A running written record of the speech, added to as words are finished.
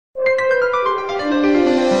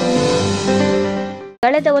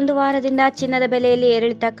ಕಳೆದ ಒಂದು ವಾರದಿಂದ ಚಿನ್ನದ ಬೆಲೆಯಲ್ಲಿ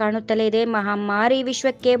ಏರಿಳಿತ ಕಾಣುತ್ತಲೇ ಇದೆ. ಮಹಾಮಾರಿ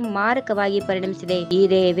ವಿಶ್ವಕ್ಕೆ ಮಾರಕವಾಗಿ ಪರಿಣಮಿಸಿದೆ.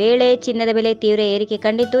 ಇದೇ ವೇಳೆ ಚಿನ್ನದ ಬೆಲೆ ತೀವ್ರ ಏರಿಕೆ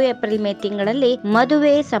ಕಂಡಿದ್ದು ಏಪ್ರಿಲ್ ಮೇ ತಿಂಗಳಲ್ಲಿ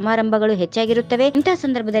ಮದುವೆ ಸಮಾರಂಭಗಳು ಹೆಚ್ಚಾಗಿರುತ್ತವೆ. ಇಂತಹ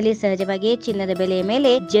ಸಂದರ್ಭದಲ್ಲಿ ಸಹಜವಾಗಿ ಚಿನ್ನದ ಬೆಲೆಯ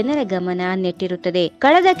ಮೇಲೆ ಜನರ ಗಮನ ನೆಟ್ಟಿರುತ್ತದೆ.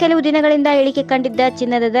 ಕಳೆದ ಕೆಲವು ದಿನಗಳಿಂದ ಇಳಿಕೆ ಕಂಡಿದ್ದ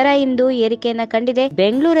ಚಿನ್ನದ ದರ ಇಂದು ಏರಿಕೆಯನ್ನ ಕಂಡಿದೆ.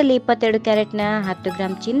 ಬೆಂಗಳೂರಲ್ಲಿ 22 ಕ್ಯಾರೆಟ್ ನ 10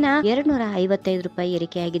 ಗ್ರಾಂ ಚಿನ್ನ ₹255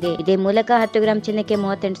 ಏರಿಕೆಯಾಗಿದೆ. ಇದೇ ಮೂಲಕ 10 ಗ್ರಾಂ ಚಿನ್ನಕ್ಕೆ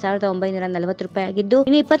 38,940 ರೂಪಾಯಿ ಆಗಿದ್ದು,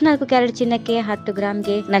 ಇನ್ನು 24 ಕ್ಯಾರೆಟ್ ಚಿನ್ನಕ್ಕೆ 10 ಗ್ರಾಂಗೆ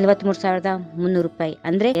 ₹43,300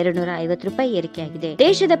 ಅಂದ್ರೆ ₹250 ಏರಿಕೆಯಾಗಿದೆ.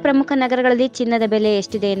 ದೇಶದ ಪ್ರಮುಖ ನಗರಗಳಲ್ಲಿ ಚಿನ್ನದ ಬೆಲೆ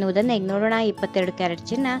ಎಷ್ಟಿದೆ ಎನ್ನುವುದನ್ನ ಈಗ ನೋಡೋಣ. 22 ಕ್ಯಾರೆಟ್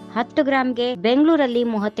ಚಿನ್ನ 10 ಗ್ರಾಂಗೆ ಬೆಂಗಳೂರಲ್ಲಿ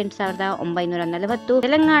 38,940,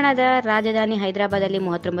 ತೆಲಂಗಾಣದ ರಾಜಧಾನಿ ಹೈದರಾಬಾದ್ ಅಲ್ಲಿ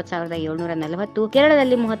 39,740,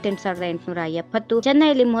 ಕೇರಳದಲ್ಲಿ 38,870,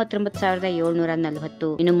 ಚೆನ್ನೈಯಲ್ಲಿ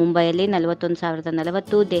 39,740, ಇನ್ನು ಮುಂಬೈಯಲ್ಲಿ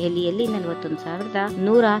 41,040, ದೆಹಲಿಯಲ್ಲಿ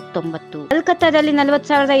 41,190, ಕಲ್ಕತ್ತಾದಲ್ಲಿ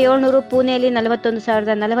 40,700, ಪುಣೆಯಲ್ಲಿ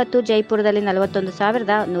 41,040, ಜೈಪುರದಲ್ಲಿ 41,190,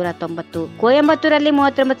 ಕೊಯಂಬತ್ತೂರಲ್ಲಿ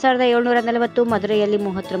 39,740, ಮಧುರೈಯಲ್ಲಿ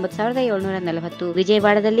 39,740,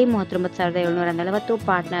 ವಿಜಯವಾಡದಲ್ಲಿ 39,740,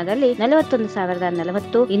 ಪಾಟ್ನಾದಲ್ಲಿ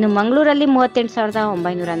 41,040, ಇನ್ನು ಮಂಗಳೂರಲ್ಲಿ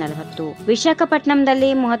 38,940, ವಿಶಾಖಪಟ್ಟಣಂದಲ್ಲಿ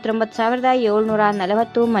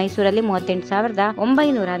 39,740, ಮೈಸೂರಲ್ಲಿ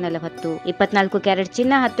 38,940. 24 ಕ್ಯಾರೆಟ್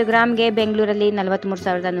ಚಿನ್ನ 10 ಗ್ರಾಂಗೆ ಬೆಂಗಳೂರಲ್ಲಿ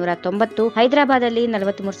 43,190, ಹೈದರಾಬಾದ್ ಅಲ್ಲಿ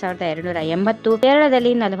 43,280,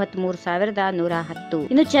 ಕೇರಳದಲ್ಲಿ 43,110,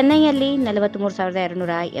 ಇನ್ನು ಚೆನ್ನೈಯಲ್ಲಿ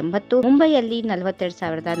 43,280, ಮುಂಬೈಯಲ್ಲಿ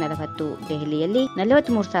 42,040, ದೆಹಲಿಯಲ್ಲಿ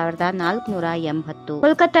 43,480,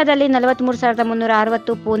 ಕೋಲ್ಕತ್ತಾದಲ್ಲಿ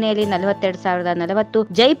 43,360, ಪುಣೆಯಲ್ಲಿ 42,040,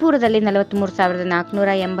 ಜೈಪುರದಲ್ಲಿ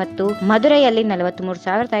 43,480, ಮಧುರೈಯಲ್ಲಿ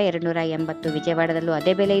 43,280, ವಿಜಯವಾಡದಲ್ಲೂ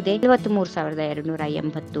ಅದೇ ಬೆಲೆ ಇದೆ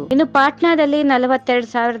 43,280, ಇನ್ನು ಪಾಟ್ನಾದಲ್ಲಿ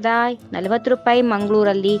 42,040 ರೂಪಾಯಿ,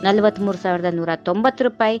 ಮಂಗಳೂರಲ್ಲಿ 43,190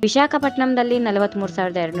 ರೂಪಾಯಿ, ವಿಶಾಖಪಟ್ಟಣಂದಲ್ಲಿ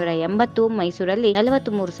 43,280, ಮೈಸೂರಲ್ಲಿ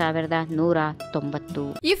 43,190.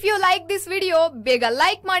 If you like this video ಬೇಗ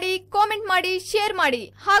ಲೈಕ್ ಮಾಡಿ, ಕಾಮೆಂಟ್ ಮಾಡಿ, ಶೇರ್ ಮಾಡಿ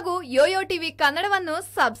ಹಾಗೂ ಯೋಯೋ ಟಿವಿ ಕನ್ನಡವನ್ನು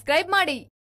ಸಬ್ಸ್ಕ್ರೈಬ್ ಮಾಡಿ.